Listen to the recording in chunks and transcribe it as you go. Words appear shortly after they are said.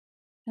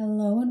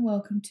Hello and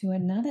welcome to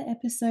another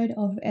episode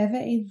of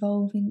Ever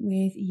Evolving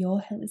with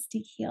Your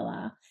Holistic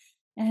Healer.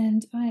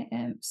 And I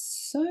am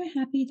so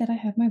happy that I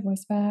have my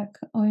voice back.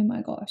 Oh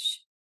my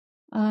gosh.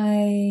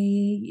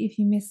 If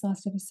you missed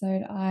last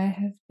episode, I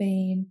have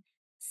been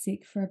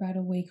sick for about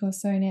a week or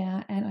so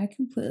now, and I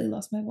completely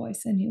lost my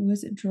voice and it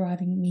was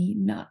driving me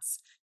nuts.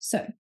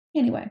 So,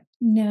 anyway,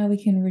 now we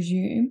can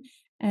resume.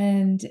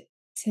 And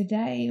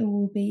today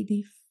will be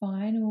the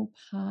final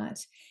part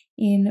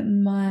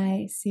in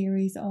my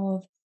series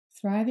of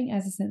Thriving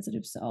as a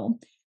Sensitive Soul.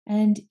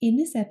 And in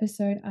this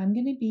episode, I'm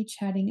going to be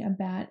chatting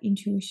about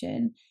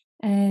intuition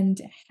and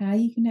how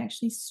you can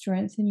actually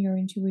strengthen your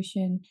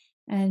intuition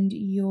and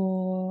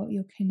your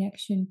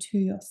connection to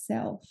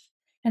yourself.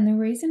 And the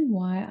reason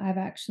why I've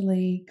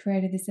actually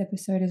created this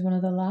episode as one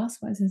of the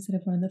last ones instead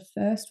of one of the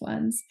first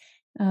ones,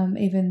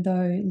 even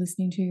though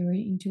listening to your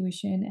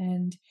intuition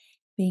and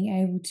being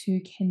able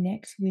to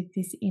connect with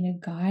this inner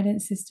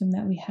guidance system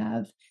that we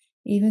have,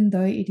 even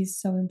though it is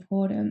so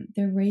important,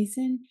 the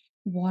reason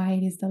why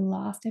it is the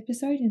last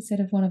episode instead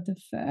of one of the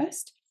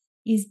first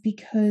is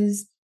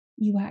because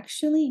you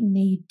actually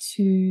need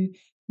to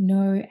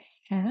know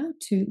how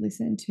to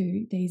listen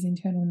to these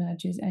internal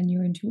nudges and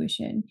your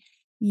intuition.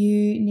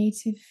 You need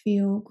to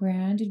feel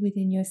grounded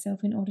within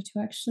yourself in order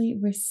to actually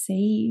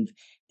receive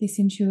this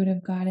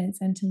intuitive guidance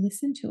and to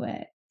listen to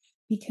it.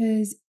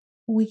 Because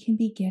we can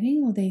be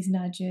getting all these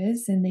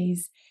nudges and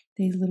these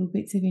little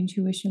bits of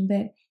intuition,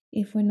 but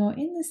if we're not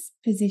in this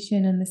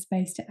position and the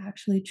space to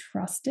actually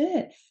trust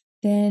it,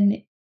 then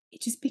it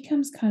just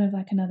becomes kind of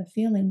like another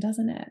feeling,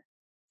 doesn't it?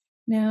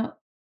 Now,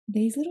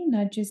 these little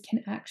nudges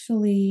can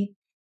actually,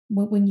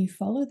 when you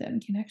follow them,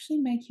 can actually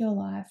make your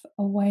life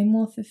a way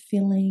more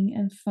fulfilling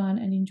and fun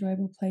and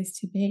enjoyable place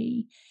to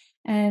be.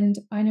 And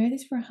I know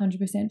this for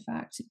 100%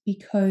 fact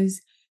because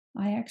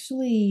I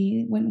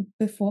actually, when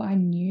before I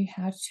knew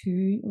how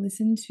to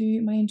listen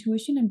to my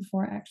intuition and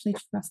before I actually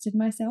trusted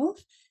myself,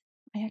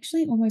 I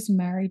actually almost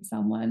married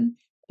someone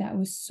that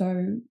was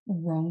so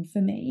wrong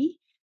for me,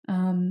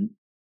 um,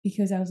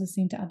 because I was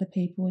listening to other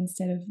people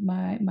instead of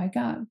my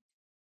gut.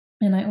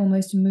 And I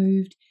almost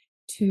moved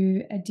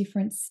to a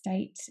different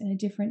state and a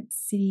different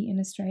city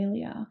in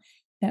Australia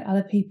that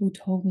other people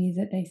told me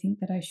that they think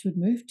that I should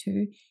move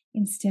to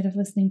instead of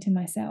listening to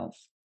myself.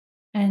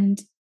 And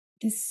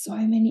there's so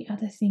many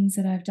other things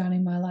that I've done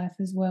in my life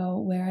as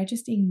well where I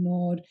just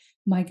ignored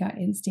my gut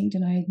instinct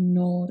and I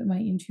ignored my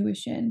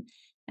intuition.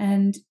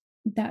 And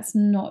that's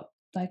not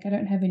like, I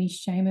don't have any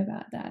shame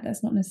about that.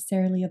 That's not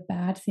necessarily a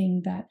bad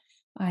thing that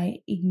I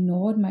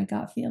ignored my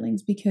gut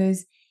feelings,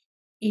 because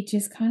it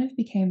just kind of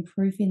became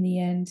proof in the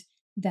end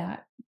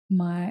that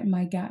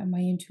my gut and my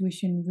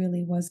intuition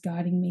really was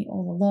guiding me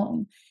all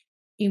along.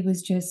 It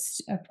was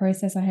just a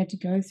process I had to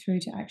go through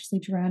to actually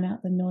drown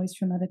out the noise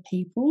from other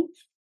people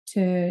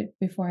to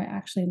before I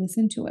actually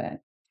listened to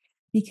it.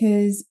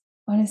 Because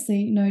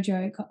honestly, no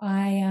joke,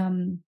 I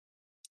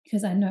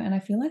because I know, and I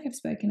feel like I've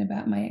spoken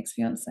about my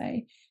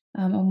ex-fiance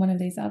on one of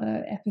these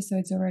other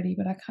episodes already,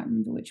 but I can't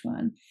remember which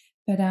one.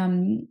 But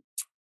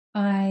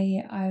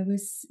I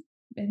was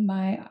in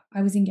my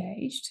I was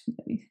engaged.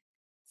 Let me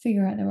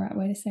figure out the right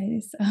way to say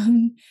this.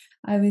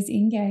 I was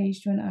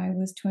engaged when I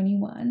was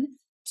 21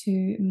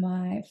 to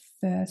my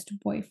first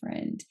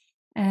boyfriend,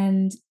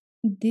 and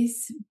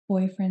this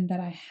boyfriend that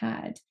I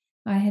had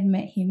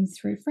met him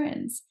through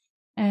friends,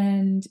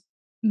 and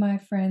my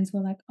friends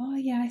were like, "Oh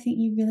yeah, I think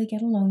you really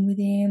get along with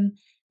him,"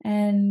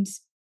 and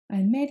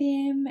I met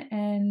him,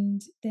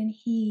 and then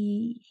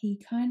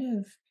he kind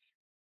of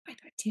I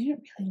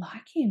didn't really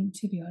like him,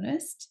 to be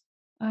honest.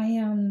 I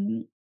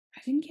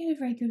didn't get a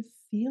very good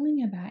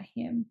feeling about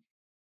him.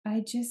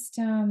 I just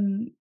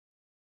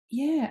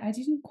yeah, I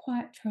didn't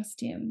quite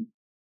trust him.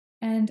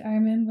 And I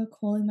remember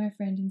calling my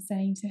friend and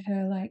saying to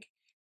her, like,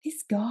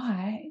 this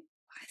guy,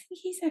 I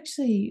think he's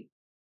actually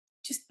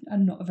just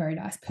not a very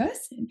nice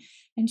person.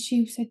 And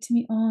she said to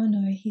me, "Oh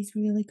no, he's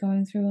really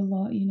going through a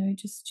lot,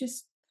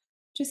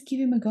 just give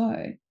him a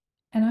go."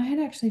 And I had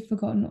actually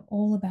forgotten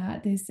all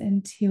about this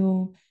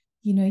until,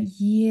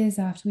 years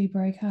after we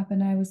broke up,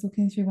 and I was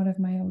looking through one of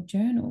my old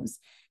journals,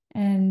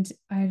 and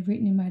I had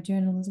written in my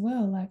journal as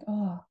well, like,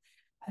 "Oh,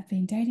 I've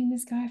been dating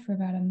this guy for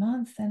about a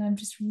month and I'm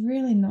just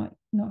really not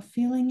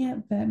feeling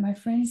it, but my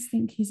friends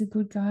think he's a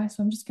good guy,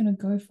 so I'm just going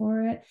to go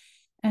for it."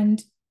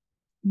 And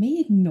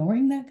me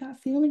ignoring that gut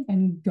feeling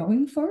and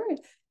going for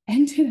it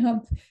ended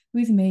up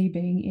with me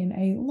being in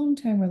a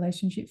long-term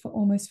relationship for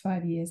almost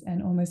 5 years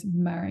and almost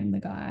marrying the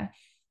guy,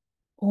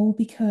 all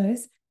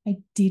because I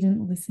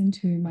didn't listen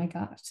to my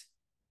gut.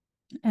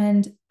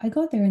 And I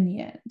got there in the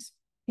end.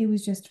 It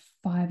was just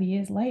 5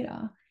 years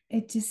later.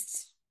 It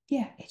just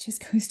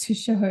goes to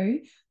show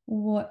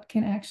what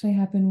can actually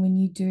happen when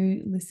you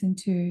do listen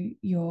to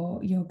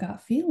your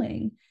gut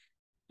feeling.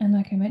 And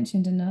like I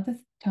mentioned, another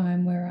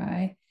time where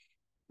I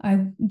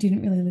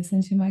didn't really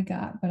listen to my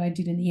gut, but I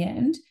did in the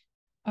end.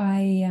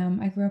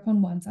 I grew up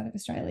on one side of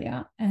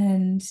Australia,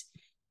 and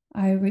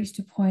I reached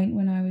a point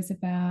when I was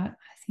about,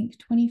 I think,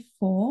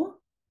 24,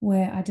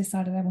 where I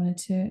decided I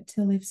wanted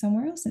to live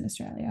somewhere else in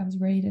Australia. I was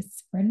ready to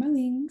spread my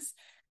wings.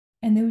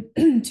 And there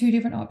were two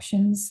different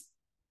options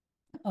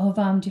of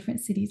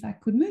different cities I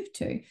could move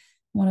to.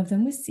 One of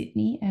them was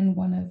Sydney, and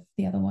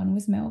the other one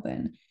was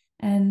Melbourne.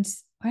 And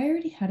I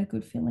already had a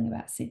good feeling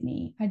about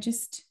Sydney.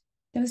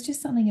 There was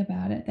just something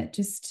about it that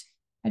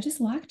I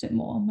just liked it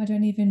more. I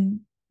didn't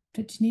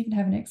even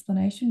have an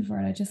explanation for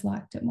it. I just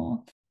liked it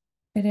more.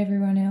 But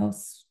everyone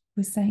else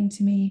was saying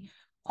to me,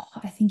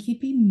 "Oh, I think you'd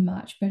be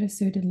much better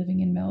suited living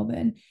in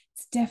Melbourne.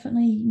 It's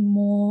definitely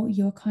more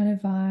your kind of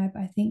vibe.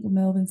 I think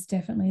Melbourne's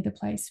definitely the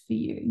place for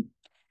you."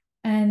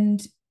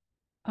 And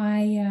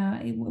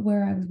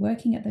where I was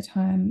working at the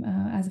time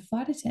as a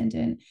flight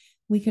attendant,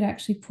 we could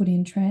actually put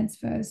in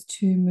transfers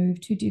to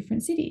move to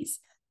different cities.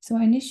 So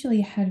I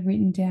initially had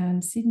written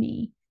down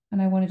Sydney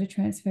and I wanted to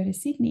transfer to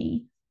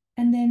Sydney.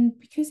 And then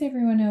because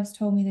everyone else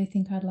told me they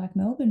think I'd like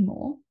Melbourne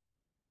more,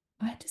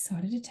 I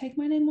decided to take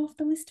my name off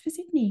the list for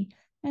Sydney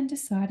and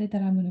decided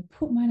that I'm going to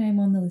put my name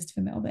on the list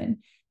for Melbourne,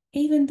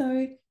 even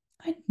though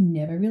I'd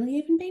never really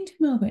even been to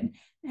Melbourne.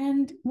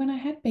 And when I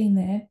had been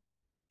there,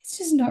 it's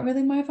just not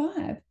really my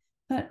vibe.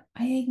 But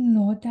I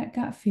ignored that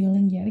gut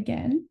feeling yet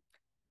again.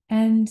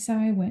 And so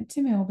I went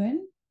to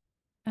Melbourne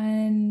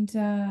and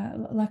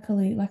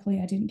luckily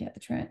I didn't get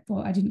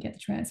I didn't get the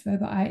transfer,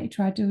 but I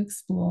tried to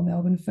explore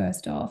Melbourne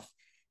first off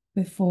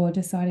before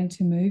deciding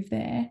to move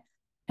there.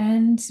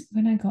 And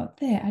when I got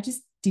there, I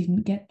just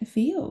didn't get the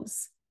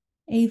feels.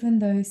 Even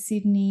though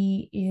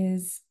Sydney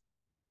is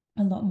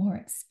a lot more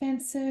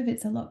expensive,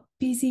 it's a lot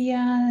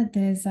busier,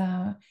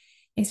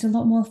 it's a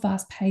lot more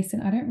fast paced,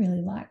 and I don't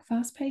really like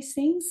fast paced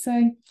things.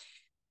 So,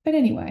 but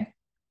anyway,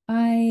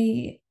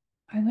 I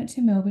I went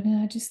to Melbourne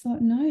and I just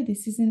thought, no,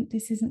 this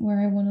isn't where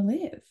I want to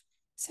live.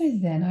 So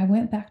then I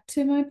went back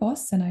to my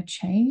boss and I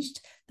changed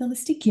the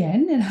list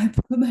again and I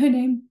put my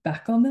name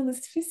back on the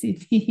list for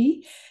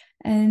Sydney.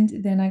 And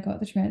then I got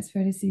the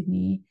transfer to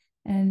Sydney.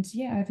 And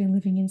yeah, I've been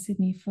living in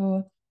Sydney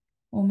for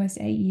almost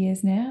 8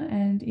 years now,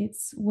 and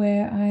it's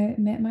where I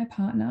met my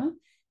partner.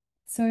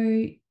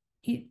 So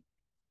it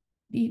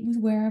it was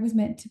where I was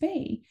meant to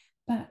be.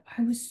 But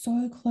I was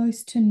so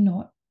close to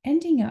not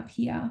ending up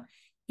here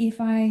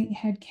if I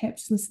had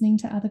kept listening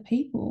to other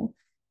people.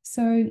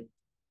 So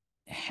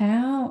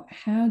how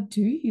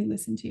do you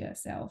listen to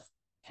yourself?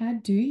 How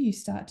do you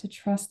start to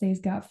trust these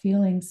gut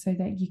feelings so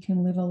that you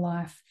can live a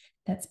life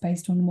that's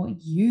based on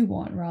what you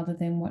want rather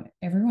than what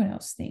everyone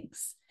else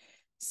thinks?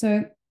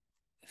 So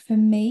for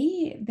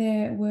me,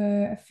 there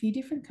were a few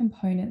different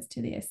components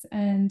to this,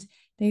 and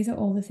these are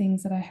all the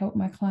things that I help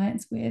my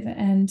clients with.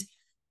 And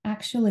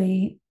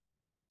actually,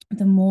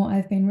 the more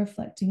I've been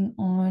reflecting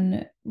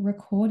on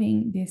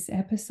recording this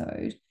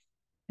episode,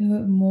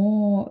 the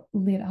more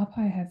lit up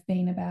I have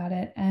been about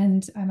it.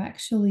 And I'm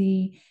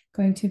actually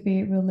going to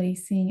be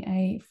releasing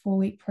a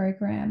 4-week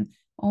program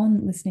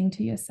on listening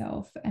to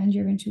yourself and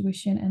your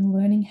intuition and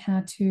learning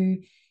how to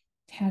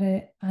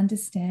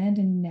understand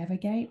and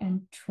navigate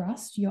and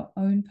trust your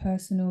own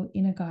personal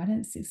inner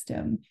guidance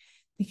system.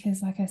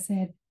 Because, like I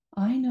said,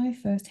 I know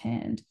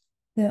firsthand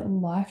that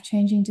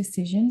life-changing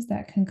decisions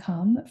that can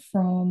come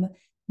from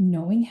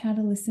knowing how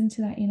to listen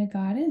to that inner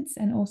guidance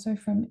and also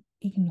from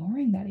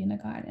ignoring that inner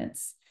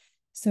guidance.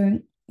 So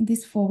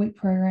this 4-week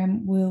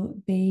program will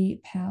be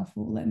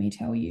powerful, let me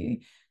tell you.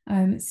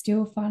 I'm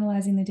still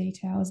finalizing the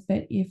details,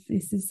 but if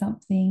this is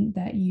something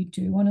that you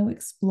do want to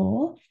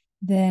explore,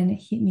 then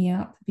hit me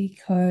up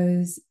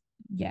because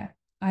yeah,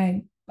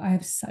 I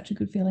have such a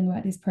good feeling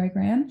about this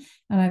program,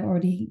 and I've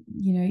already,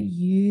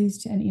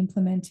 used and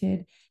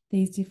implemented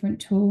these different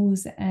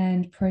tools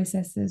and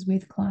processes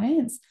with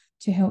clients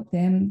to help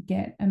them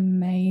get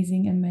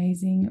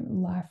amazing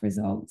life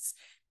results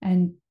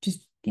and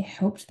just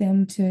helped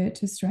them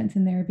to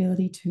strengthen their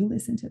ability to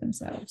listen to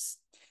themselves.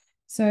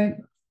 So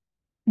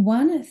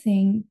one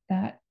thing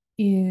that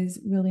is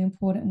really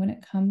important when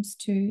it comes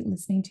to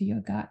listening to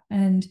your gut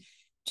and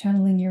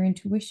channeling your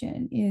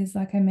intuition is,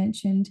 like I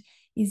mentioned,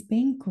 is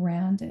being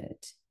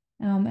grounded,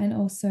 and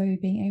also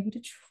being able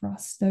to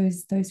trust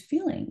those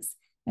feelings,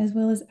 as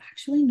well as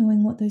actually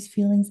knowing what those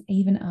feelings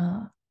even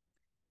are.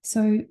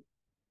 So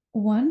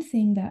one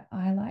thing that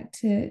I like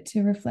to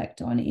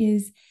reflect on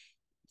is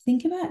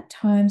think about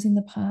times in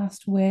the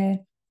past where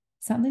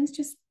something's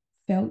just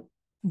felt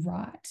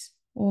right,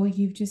 or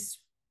you've just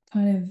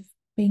kind of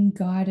been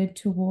guided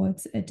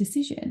towards a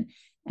decision.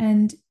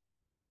 And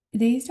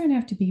these don't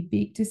have to be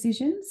big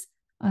decisions.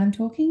 I'm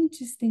talking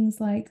just things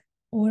like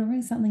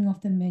ordering something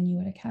off the menu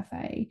at a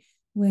cafe,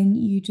 when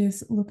you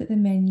just look at the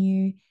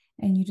menu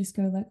and you just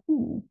go like,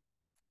 "Ooh,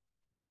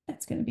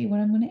 that's going to be what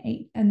I'm going to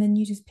eat." And then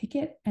you just pick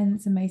it and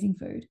it's amazing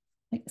food.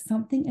 Like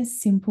something as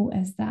simple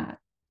as that.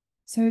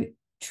 So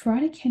try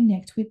to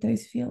connect with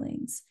those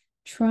feelings.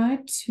 Try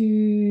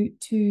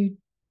to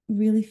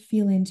really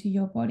feel into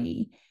your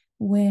body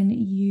when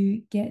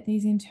you get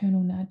these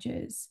internal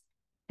nudges.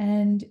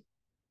 And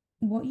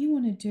what you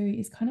want to do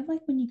is kind of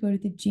like when you go to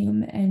the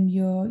gym and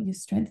you're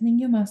strengthening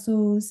your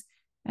muscles.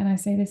 And I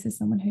say this as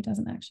someone who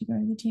doesn't actually go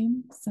to the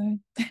gym, so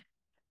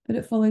but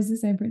it follows the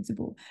same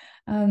principle.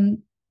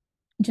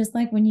 Just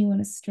like when you want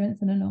to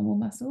strengthen a normal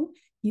muscle,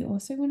 you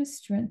also want to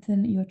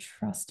strengthen your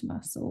trust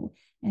muscle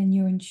and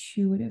your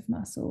intuitive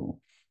muscle.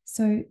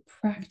 So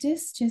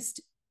practice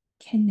just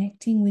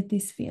connecting with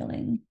this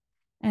feeling.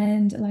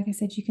 And like I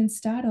said, you can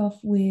start off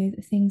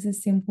with things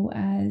as simple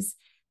as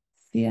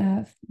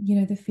the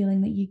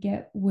feeling that you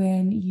get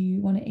when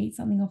you want to eat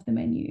something off the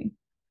menu,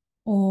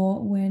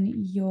 or when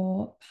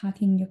you're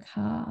parking your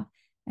car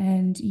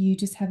and you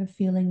just have a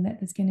feeling that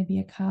there's going to be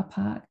a car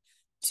park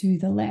to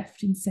the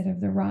left instead of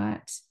the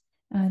right.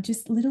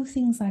 Just little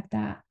things like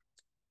that.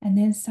 And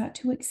then start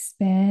to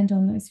expand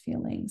on those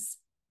feelings.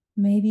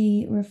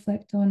 Maybe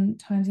reflect on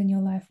times in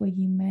your life where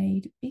you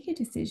made bigger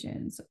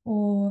decisions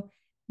or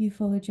you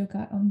followed your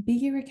gut on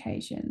bigger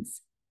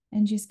occasions,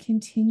 and just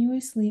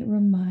continuously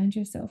remind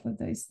yourself of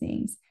those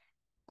things.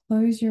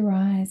 Close your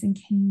eyes and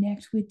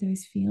connect with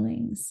those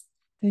feelings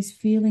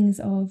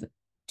of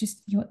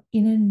just your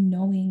inner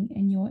knowing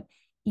and your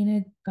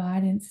inner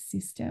guidance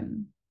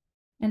system.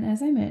 And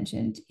as I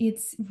mentioned,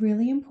 it's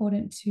really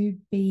important to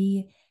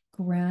be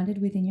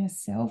grounded within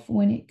yourself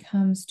when it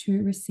comes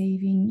to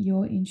receiving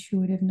your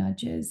intuitive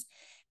nudges,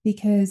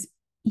 because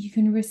you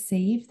can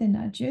receive the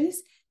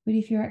nudges, but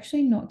if you're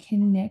actually not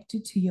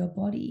connected to your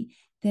body,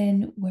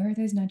 then where are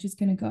those nudges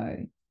going to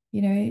go?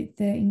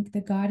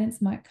 The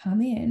guidance might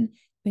come in,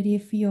 but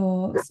if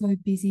you're so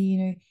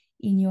busy,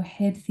 in your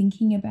head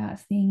thinking about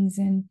things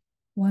and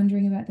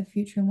wondering about the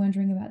future and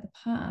wondering about the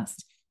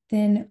past,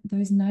 then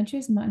those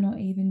nudges might not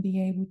even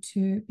be able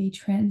to be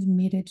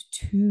transmitted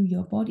to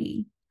your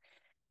body.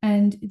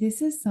 And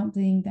this is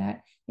something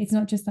that it's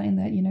not just something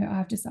that,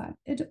 I've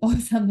decided or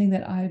something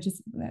that I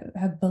just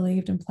have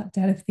believed and plucked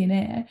out of thin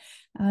air.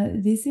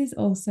 This is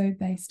also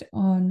based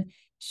on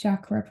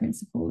chakra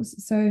principles.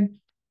 So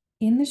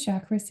in the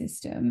chakra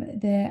system,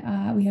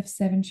 we have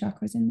 7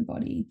 chakras in the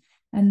body.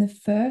 And the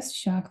first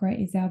chakra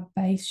is our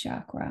base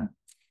chakra.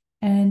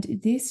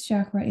 And this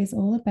chakra is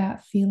all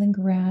about feeling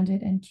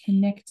grounded and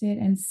connected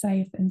and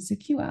safe and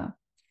secure.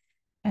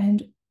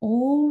 And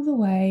all the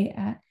way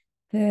at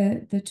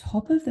the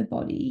top of the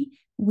body,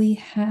 we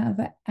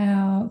have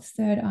our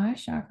third eye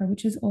chakra,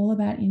 which is all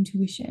about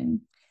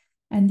intuition.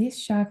 And this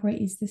chakra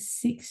is the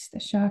 6th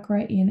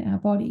chakra in our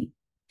body.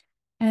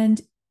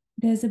 And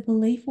there's a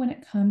belief when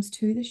it comes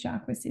to the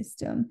chakra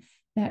system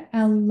that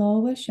our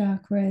lower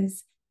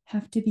chakras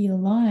have to be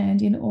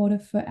aligned in order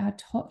for our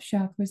top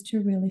chakras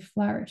to really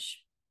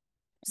flourish.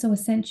 So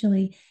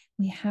essentially,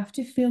 we have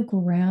to feel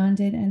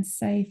grounded and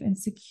safe and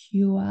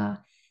secure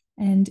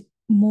and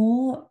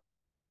more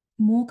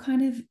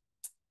kind of,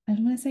 I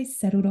don't want to say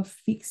settled or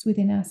fixed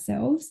within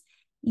ourselves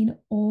in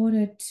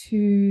order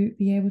to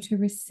be able to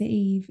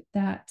receive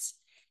those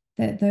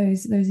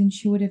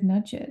intuitive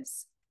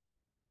nudges.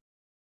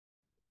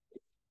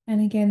 And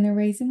again, the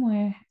reason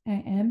why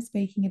I am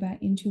speaking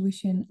about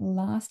intuition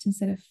last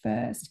instead of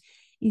first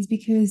is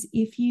because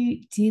if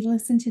you did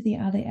listen to the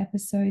other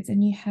episodes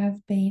and you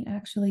have been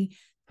actually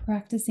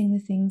practicing the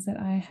things that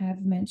I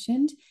have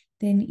mentioned,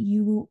 then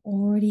you will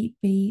already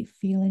be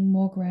feeling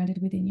more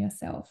grounded within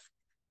yourself.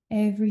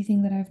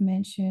 Everything that I've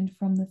mentioned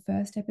from the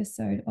first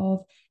episode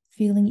of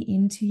feeling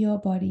into your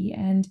body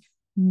and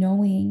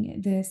knowing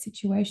the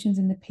situations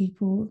and the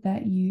people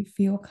that you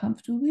feel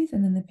comfortable with,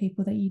 and then the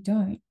people that you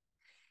don't.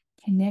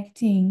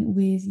 Connecting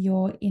with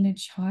your inner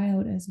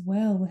child as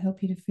well will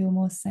help you to feel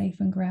more safe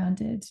and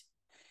grounded.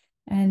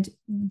 And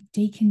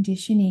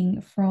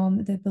deconditioning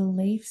from the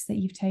beliefs that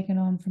you've taken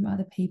on from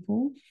other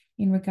people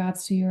in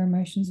regards to your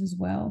emotions as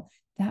well,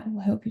 that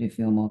will help you to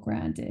feel more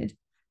grounded,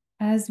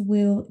 as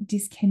will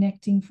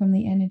disconnecting from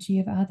the energy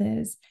of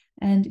others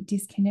and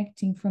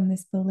disconnecting from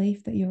this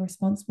belief that you're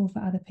responsible for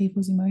other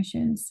people's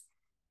emotions.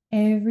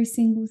 Every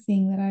single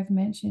thing that I've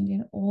mentioned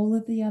in all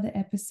of the other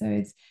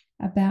episodes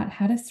about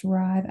how to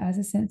thrive as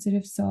a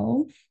sensitive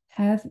soul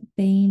have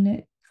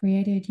been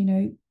created,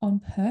 on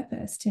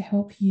purpose to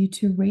help you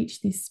to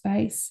reach this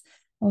space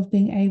of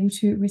being able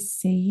to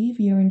receive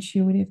your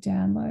intuitive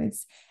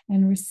downloads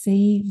and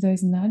receive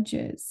those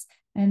nudges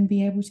and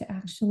be able to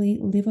actually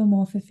live a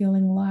more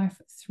fulfilling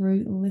life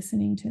through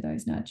listening to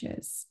those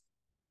nudges.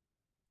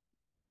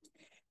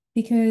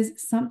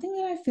 Because something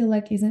that I feel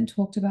like isn't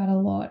talked about a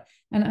lot,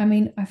 and I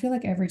mean, I feel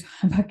like every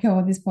time I go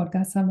on this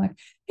podcast, I'm like,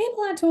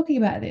 people aren't talking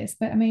about this,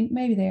 but I mean,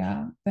 maybe they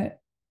are,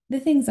 but the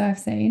things I've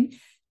seen,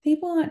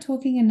 people aren't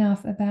talking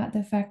enough about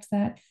the fact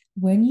that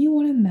when you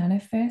want to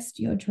manifest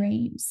your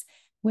dreams,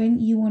 when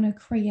you want to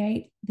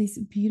create this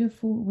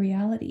beautiful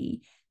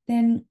reality,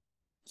 then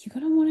you're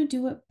going to want to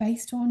do it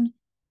based on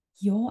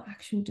your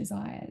actual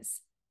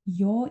desires,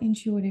 your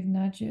intuitive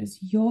nudges,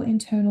 your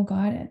internal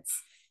guidance,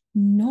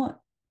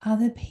 not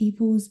other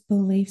people's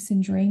beliefs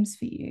and dreams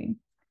for you.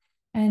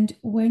 And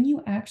when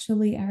you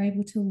actually are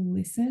able to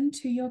listen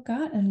to your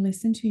gut and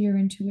listen to your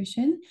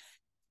intuition,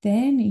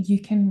 then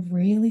you can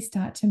really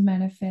start to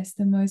manifest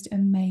the most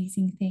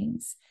amazing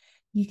things.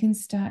 You can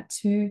start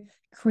to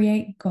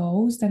create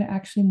goals that are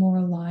actually more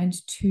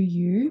aligned to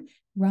you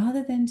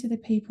rather than to the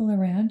people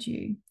around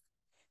you.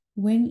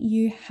 When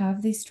you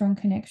have this strong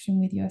connection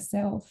with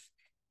yourself,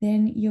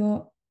 then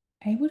you're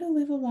able to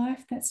live a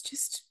life that's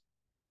just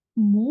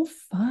more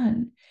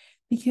fun,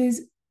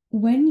 because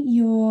when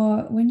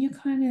you're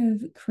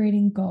kind of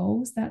creating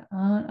goals that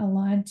aren't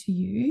aligned to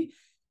you,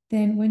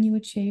 then when you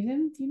achieve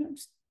them,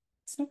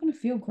 it's not going to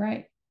feel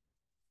great.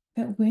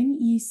 But when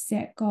you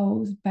set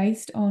goals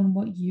based on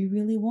what you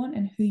really want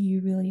and who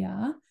you really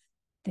are,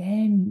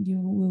 then you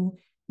will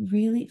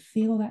really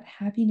feel that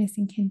happiness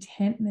and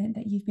contentment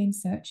that you've been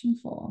searching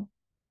for.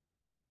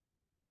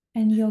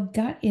 And your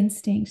gut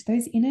instinct,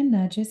 those inner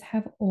nudges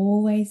have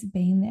always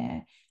been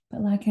there.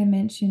 But like I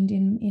mentioned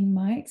in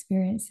my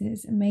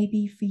experiences,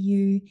 maybe for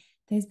you,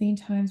 there's been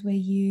times where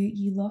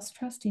you lost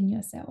trust in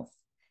yourself.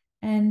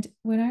 And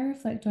when I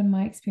reflect on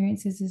my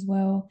experiences as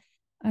well,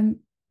 I'm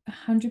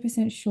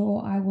 100%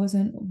 sure I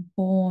wasn't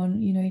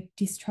born,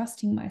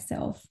 distrusting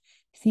myself.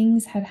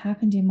 Things had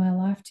happened in my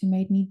life to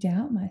made me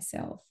doubt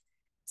myself.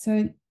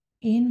 So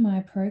in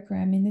my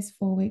program, in this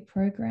 4-week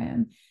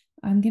program,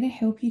 I'm going to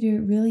help you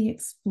to really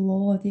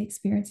explore the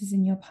experiences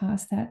in your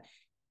past that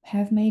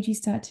have made you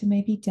start to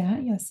maybe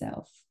doubt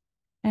yourself.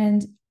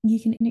 And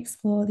you can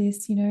explore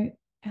this,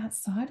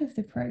 outside of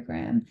the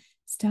program.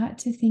 Start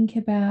to think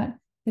about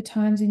the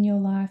times in your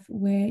life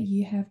where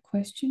you have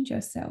questioned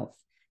yourself.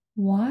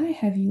 Why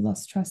have you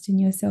lost trust in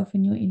yourself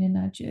and your inner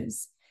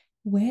nudges?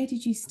 Where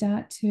did you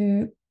start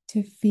to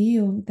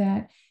feel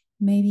that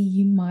maybe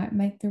you might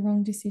make the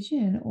wrong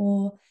decision?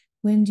 Or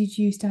when did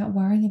you start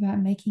worrying about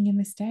making a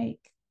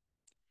mistake?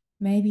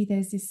 Maybe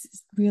there's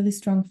this really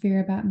strong fear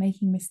about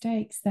making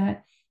mistakes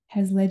that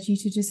has led you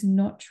to just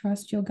not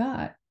trust your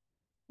gut,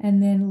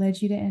 and then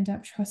led you to end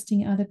up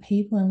trusting other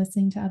people and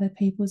listening to other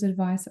people's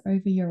advice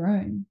over your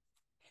own.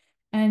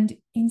 And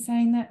in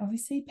saying that,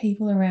 obviously,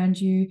 people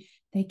around you,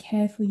 they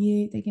care for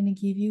you, they're going to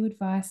give you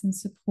advice and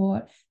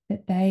support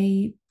that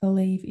they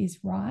believe is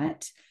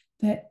right.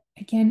 But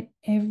again,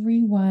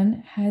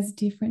 everyone has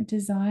different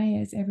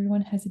desires,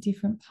 everyone has a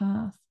different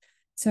path.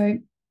 So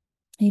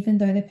even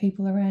though the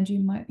people around you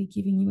might be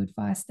giving you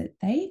advice that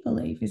they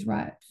believe is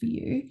right for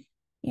you,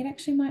 it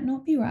actually might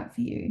not be right for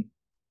you.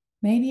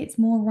 Maybe it's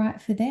more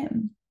right for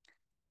them.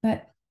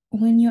 But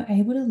when you're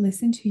able to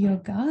listen to your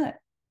gut,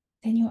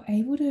 then you're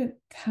able to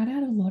cut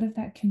out a lot of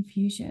that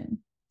confusion.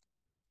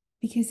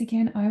 Because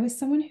again, I was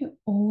someone who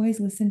always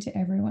listened to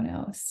everyone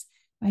else.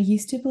 I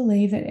used to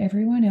believe that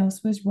everyone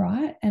else was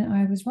right and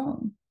I was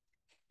wrong.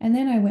 And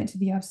then I went to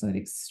the absolute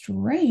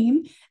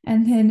extreme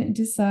and then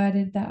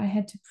decided that I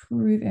had to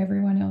prove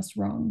everyone else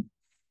wrong.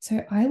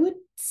 So I would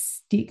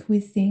stick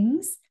with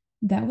things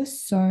that were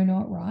so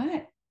not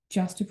right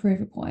just to prove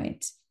a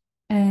point.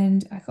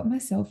 And I got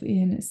myself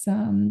in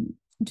some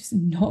just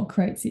not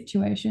great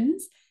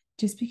situations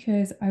just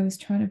because I was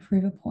trying to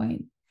prove a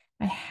point.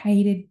 I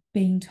hated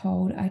being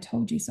told, I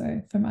told you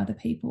so from other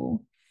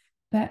people.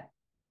 But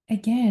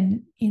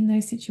again, in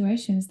those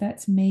situations,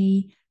 that's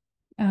me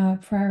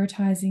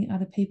prioritizing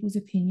other people's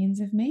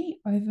opinions of me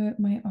over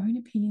my own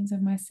opinions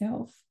of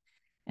myself.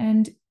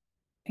 And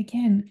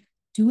again,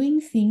 doing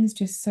things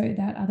just so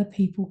that other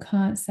people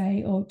can't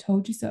say, "Oh,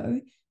 told you so,"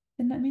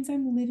 then that means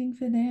I'm living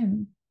for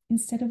them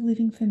instead of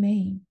living for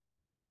me.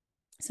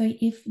 So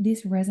if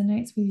this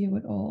resonates with you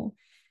at all,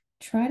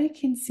 try to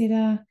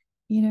consider,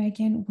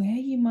 again, where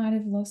you might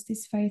have lost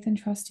this faith and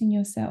trust in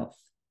yourself.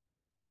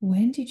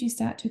 When did you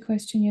start to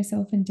question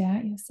yourself and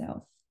doubt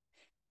yourself?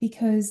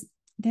 Because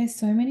there's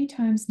so many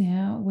times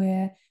now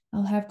where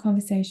I'll have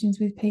conversations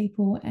with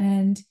people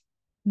and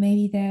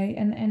maybe they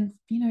and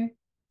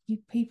you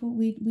people,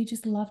 we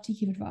just love to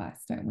give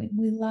advice, don't we?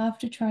 We love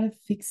to try to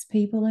fix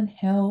people and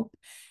help.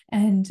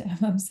 And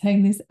I'm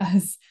saying this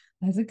as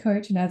a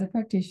coach and as a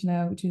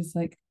practitioner, which is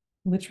like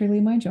literally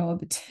my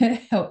job to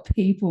help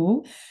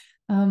people.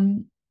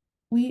 um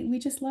we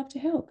just love to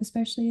help,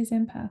 especially as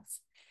empaths.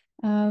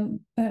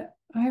 But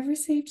I've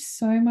received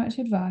so much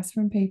advice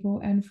from people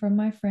and from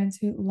my friends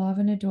who love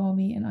and adore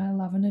me, and I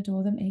love and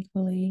adore them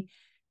equally,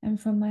 and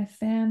from my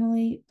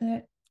family,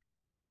 that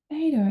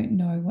they don't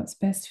know what's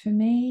best for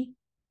me.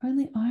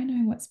 Only I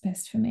know what's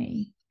best for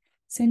me.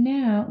 So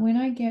now, when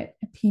I get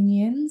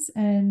opinions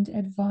and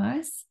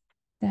advice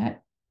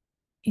that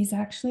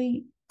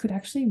could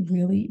actually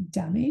really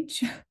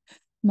damage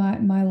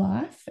my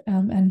life,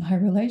 and my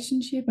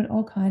relationship and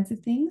all kinds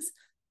of things,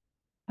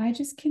 I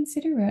just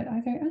consider it. I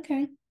go,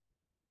 okay,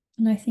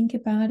 and I think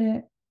about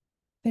it.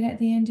 But at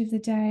the end of the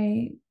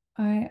day,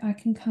 I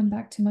can come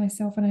back to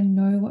myself and I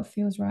know what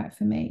feels right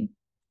for me.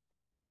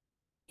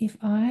 If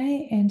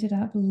I ended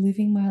up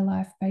living my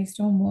life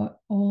based on what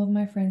all of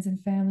my friends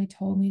and family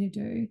told me to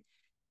do,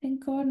 then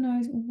God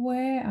knows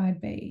where I'd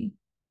be.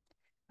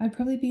 I'd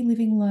probably be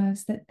living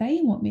lives that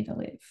they want me to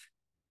live.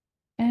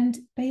 And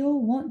they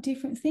all want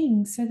different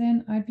things. So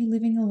then I'd be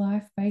living a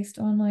life based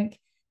on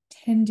like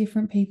 10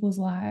 different people's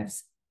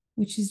lives,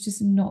 which is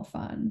just not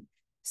fun.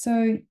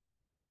 So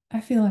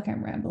I feel like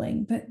I'm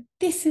rambling, but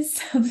this is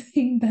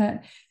something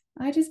that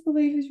I just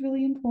believe is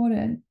really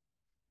important.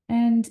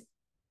 And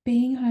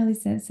being highly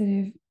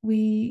sensitive,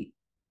 we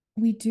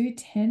do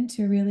tend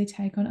to really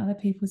take on other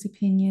people's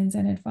opinions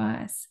and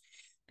advice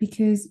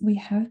because we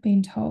have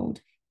been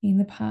told in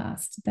the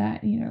past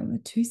that, we're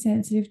too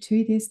sensitive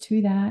to this,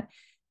 to that.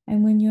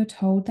 And when you're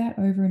told that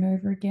over and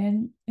over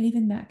again,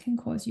 even that can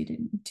cause you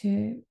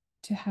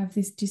to have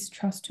this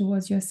distrust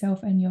towards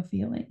yourself and your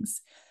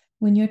feelings.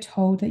 When you're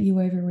told that you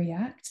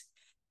overreact,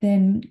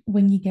 then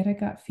when you get a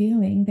gut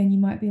feeling, then you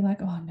might be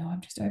like, oh no,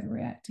 I'm just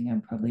overreacting.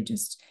 I'm probably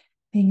just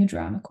being a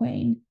drama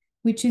queen,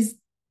 which is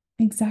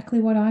exactly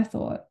what I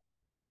thought.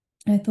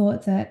 I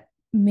thought that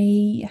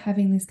me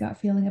having this gut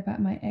feeling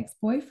about my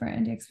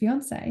ex-boyfriend,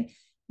 ex-fiance,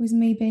 was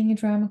me being a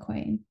drama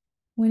queen,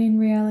 when in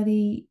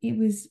reality, it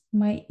was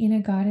my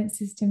inner guidance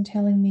system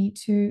telling me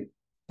to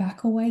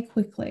back away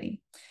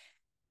quickly.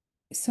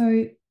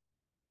 So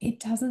it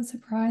doesn't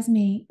surprise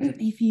me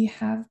if you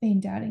have been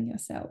doubting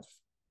yourself,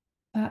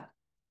 but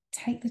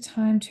take the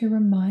time to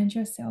remind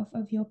yourself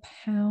of your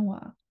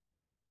power.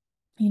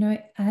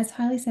 As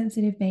highly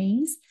sensitive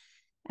beings,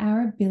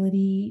 our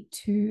ability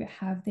to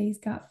have these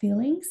gut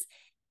feelings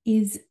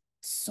is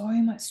so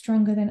much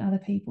stronger than other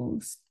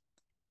people's.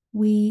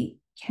 We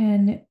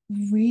can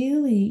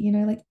really,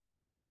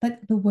 like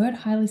the word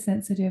highly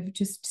sensitive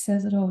just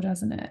says it all,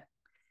 doesn't it?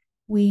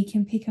 We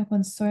can pick up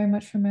on so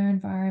much from our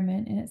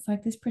environment, and it's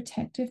like this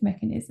protective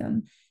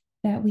mechanism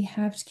that we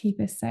have to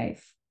keep us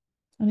safe.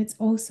 And it's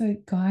also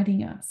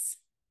guiding us.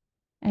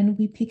 And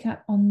we pick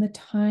up on the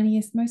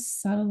tiniest,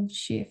 most subtle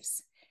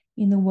shifts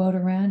in the world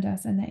around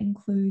us, and that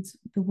includes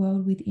the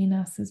world within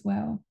us as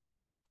well.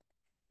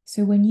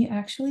 So when you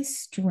actually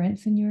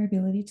strengthen your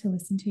ability to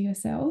listen to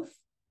yourself,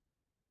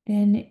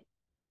 then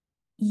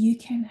you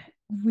can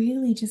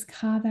really just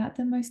carve out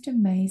the most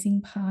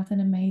amazing path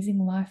and amazing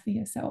life for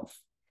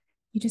yourself.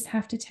 You just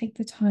have to take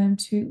the time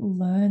to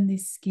learn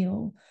this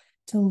skill,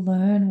 to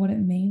learn what it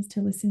means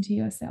to listen to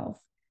yourself,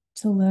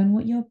 to learn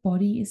what your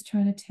body is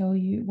trying to tell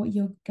you, what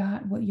your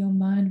gut, what your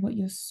mind, what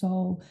your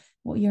soul,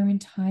 what your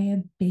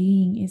entire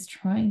being is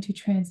trying to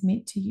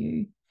transmit to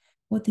you,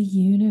 what the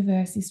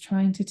universe is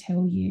trying to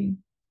tell you.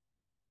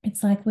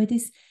 It's like we're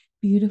this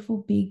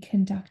beautiful big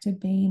conductor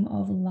beam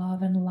of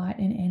love and light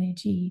and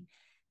energy.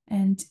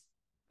 And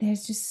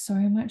there's just so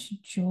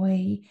much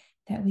joy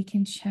that we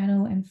can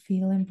channel and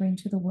feel and bring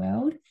to the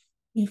world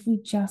if we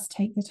just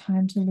take the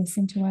time to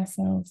listen to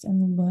ourselves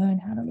and learn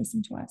how to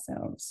listen to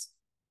ourselves.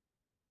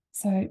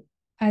 So,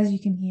 as you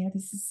can hear,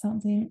 this is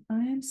something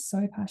I am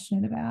so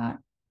passionate about,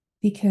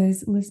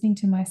 because listening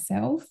to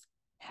myself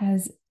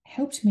has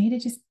helped me to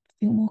just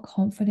feel more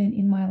confident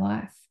in my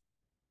life.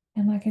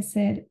 And like I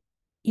said,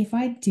 if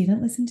I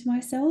didn't listen to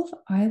myself,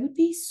 I would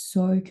be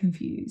so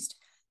confused,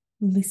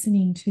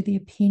 listening to the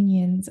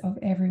opinions of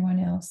everyone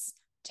else,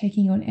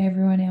 taking on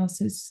everyone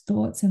else's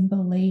thoughts and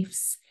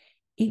beliefs.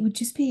 It would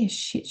just be a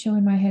shit show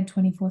in my head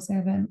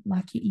 24/7,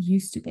 like it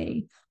used to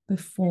be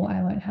before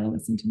I learned how to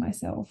listen to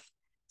myself.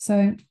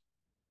 So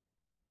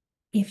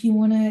if you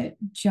want to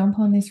jump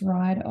on this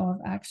ride of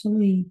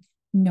actually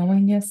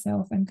knowing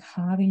yourself and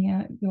carving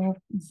out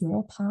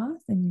your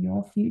path and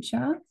your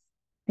future,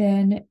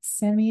 then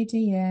send me a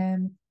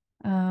DM.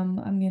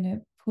 I'm going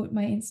to put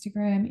my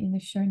Instagram in the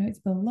show notes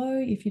below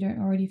if you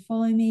don't already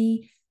follow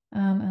me.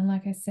 And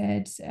like I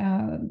said,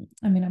 I'm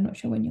not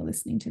sure when you're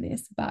listening to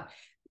this, but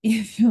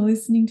if you're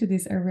listening to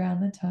this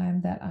around the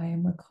time that I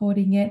am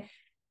recording it,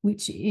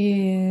 which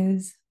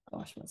is,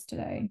 gosh, what's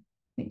today?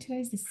 I think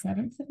today's the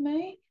 7th of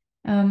May.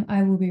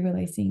 I will be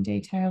releasing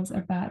details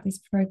about this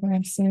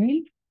program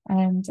soon.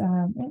 And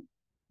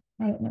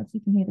I don't know if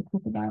you can hear the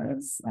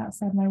kookaburras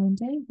outside my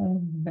window. They're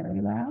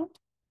very loud.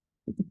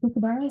 But the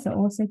kookaburras are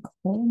also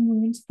calling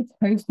me into the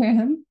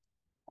program.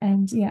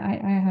 And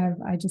yeah,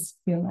 I just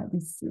feel like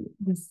this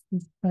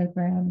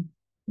program,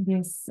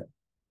 this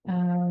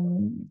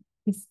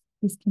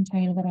this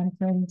container that I'm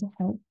creating to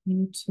help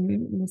you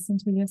to listen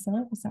to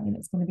yourself is something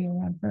that's going to be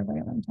around for a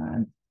very long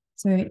time.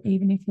 So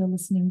even if you're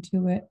listening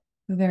to it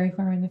very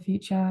far in the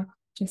future,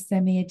 just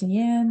send me a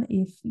DM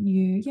if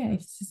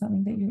this is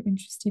something that you're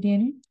interested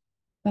in.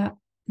 But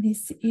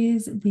this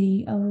is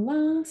the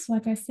last,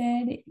 like I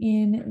said,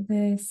 in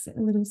this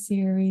little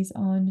series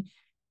on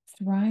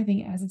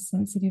thriving as a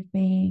sensitive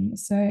being.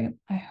 So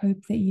I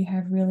hope that you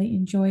have really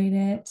enjoyed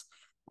it.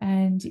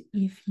 And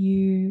if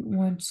you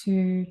want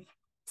to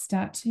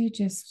start to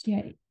just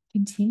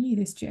continue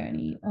this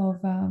journey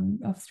of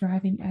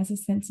thriving as a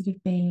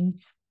sensitive being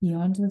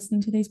beyond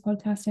listening to these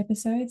podcast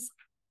episodes,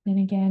 then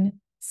again,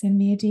 send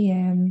me a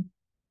DM,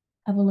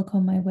 have a look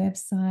on my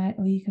website,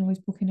 or you can always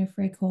book in a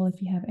free call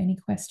if you have any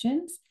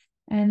questions.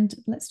 And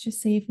let's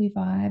just see if we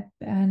vibe.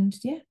 And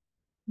yeah,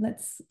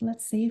 let's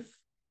see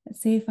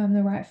if I'm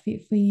the right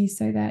fit for you,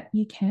 so that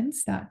you can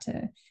start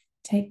to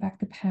take back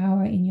the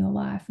power in your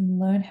life and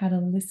learn how to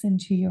listen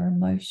to your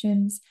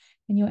emotions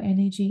and your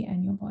energy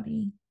and your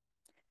body.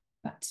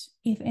 But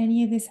if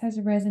any of this has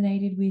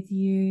resonated with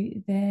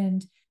you,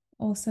 then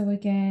also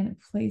again,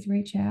 please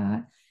reach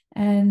out.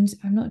 And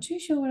I'm not too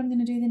sure what I'm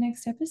going to do the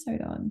next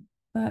episode on,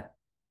 but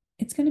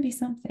it's going to be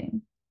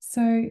something.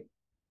 So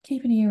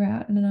keep an ear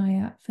out and an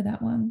eye out for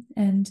that one.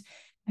 And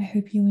I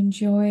hope you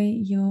enjoy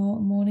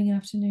your morning,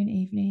 afternoon,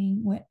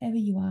 evening, wherever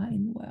you are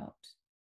in the world.